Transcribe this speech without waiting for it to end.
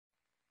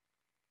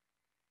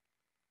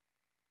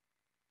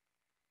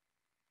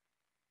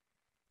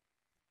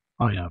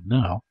I am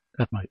now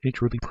at my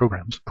hruby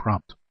programs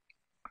prompt.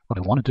 What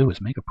I want to do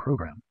is make a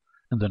program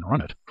and then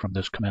run it from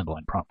this command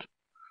line prompt.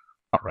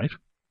 All right,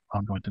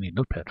 I'm going to need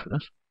Notepad for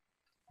this.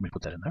 Let me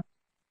put that in there.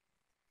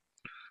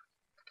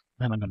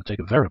 And I'm going to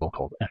take a variable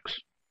called x.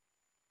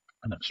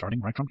 And then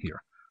starting right from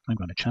here, I'm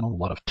going to channel a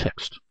lot of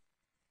text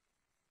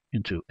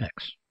into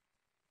x,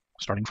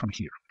 starting from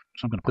here.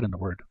 So I'm going to put in the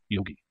word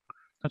yogi.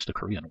 That's the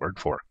Korean word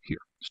for here,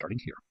 starting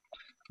here.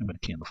 I'm going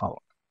to key in the following.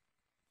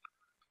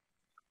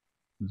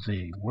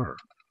 They were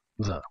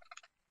the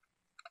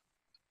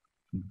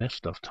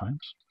best of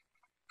times.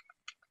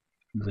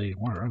 They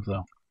were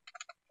the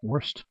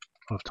worst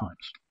of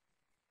times.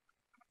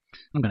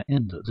 I'm going to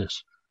end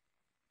this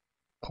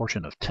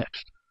portion of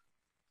text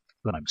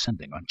that I'm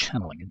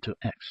channeling into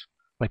x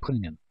by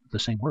putting in the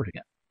same word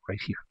again,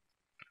 right here.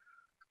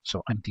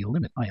 So I am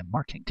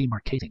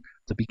demarcating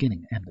the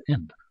beginning and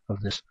end of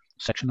this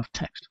section of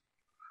text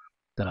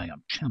that I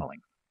am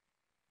channeling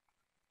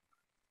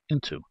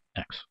into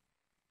x.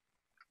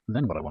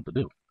 Then what I want to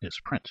do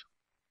is print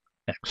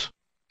x.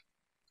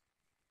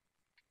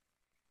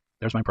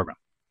 There's my program.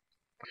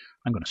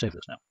 I'm going to save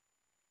this now.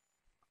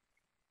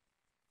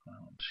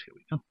 And here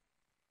we go.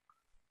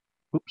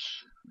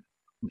 Oops.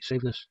 Let me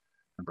save this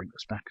and bring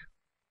this back.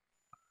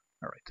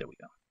 All right, there we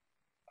go.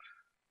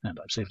 And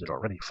I've saved it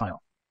already.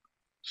 File.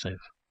 Save.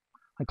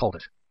 I called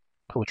it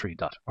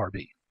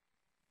poetry.rb.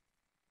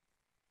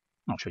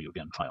 I'll show you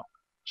again. File.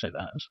 Save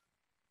as.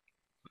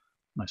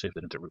 And I saved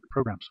it into Ruby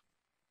programs.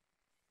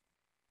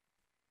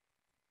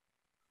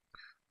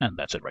 And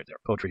that's it right there.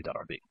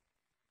 Poetry.rb.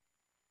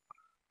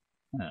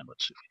 And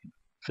let's see if we can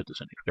fit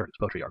this in here. There it is.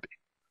 Poetry.rb.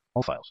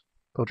 All files.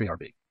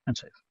 Poetry.rb. And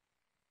save.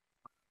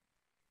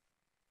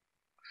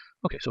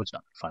 Okay, so it's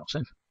done. File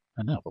save.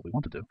 And now what we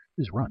want to do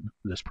is run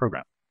this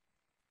program.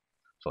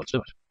 So let's do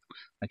it.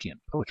 I key in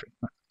poetry,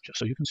 just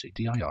so you can see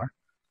dir,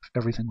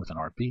 everything with an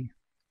RB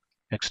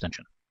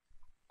extension.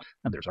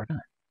 And there's our guy,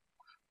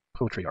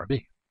 poetry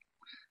RB.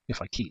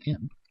 If I key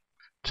in,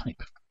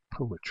 type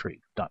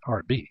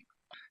poetry.rb,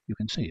 you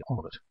can see all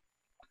of it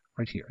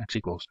right here. X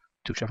equals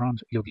 2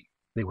 chevrons, yogi.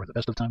 They were the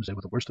best of times, they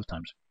were the worst of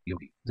times,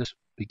 yogi. This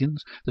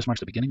marks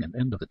the beginning and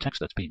end of the text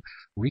that's being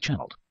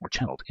rechanneled or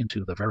channeled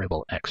into the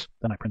variable x.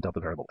 Then I print out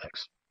the variable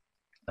x.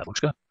 That looks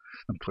good.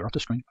 Let me clear off the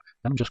screen.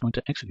 Then I'm just going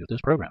to execute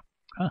this program.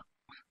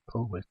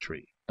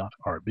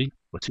 Poetry.rb.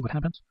 Let's see what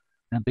happens.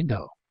 And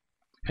bingo.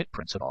 It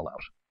prints it all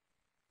out.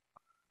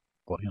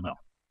 What do you know?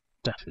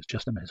 That is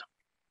just amazing.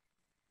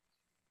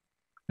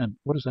 And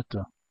what does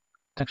that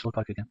text look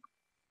like again?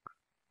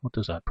 What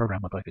does that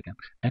program look like again?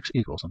 X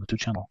equals, and the two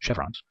channel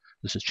chevrons.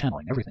 This is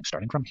channeling everything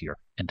starting from here,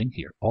 ending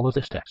here. All of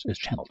this text is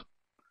channeled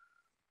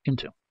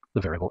into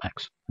the variable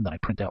x. And then I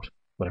print out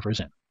whatever is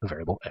in the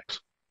variable x.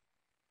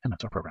 And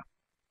that's our program.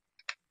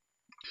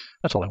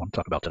 That's all I want to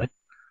talk about today.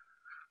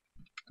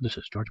 This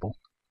is George Bull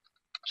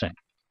saying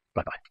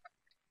bye-bye.